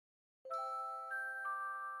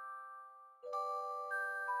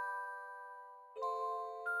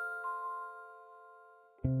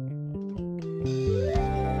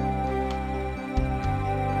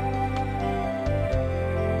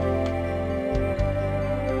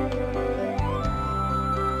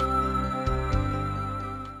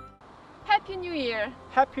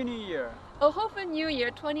Happy New Year! A hopeful New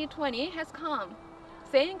Year 2020 has come.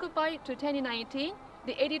 Saying goodbye to 2019,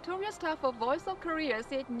 the editorial staff of Voice of Korea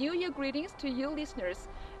said New Year greetings to you listeners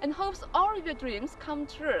and hopes all of your dreams come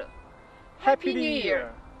true. Happy New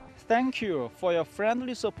Year! Thank you for your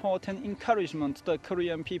friendly support and encouragement to the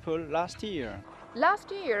Korean people last year.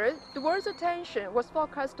 Last year, the world's attention was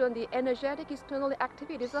focused on the energetic external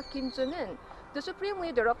activities of Kim Jong-un, the supreme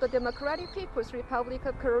leader of the Democratic People's Republic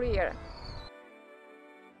of Korea.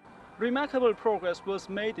 Remarkable progress was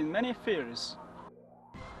made in many fields.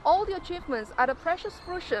 All the achievements are the precious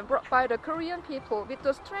fruition brought by the Korean people with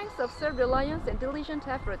the strength of self-reliance and diligent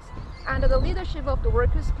efforts under the leadership of the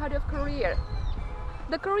Workers' Party of Korea.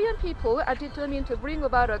 The Korean people are determined to bring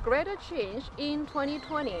about a greater change in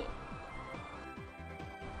 2020.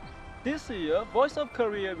 This year, Voice of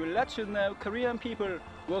Korea will let you know Korean people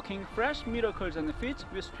working fresh miracles and feats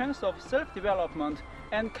with strength of self-development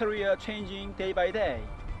and career changing day by day.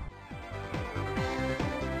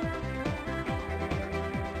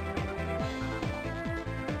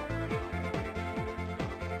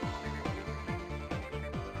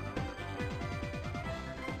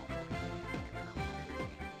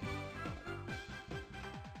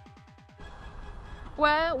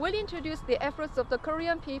 Well, we'll introduce the efforts of the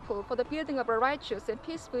Korean people for the building of a righteous and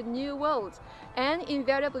peaceful new world, and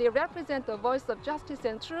invariably represent the voice of justice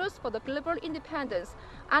and truth for the global independence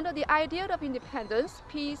under the ideal of independence,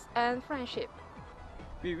 peace, and friendship.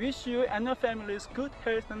 We wish you and your families good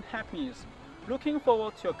health and happiness. Looking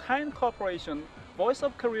forward to your kind cooperation, Voice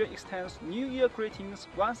of Korea extends New Year greetings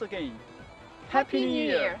once again. Happy New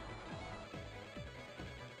Year!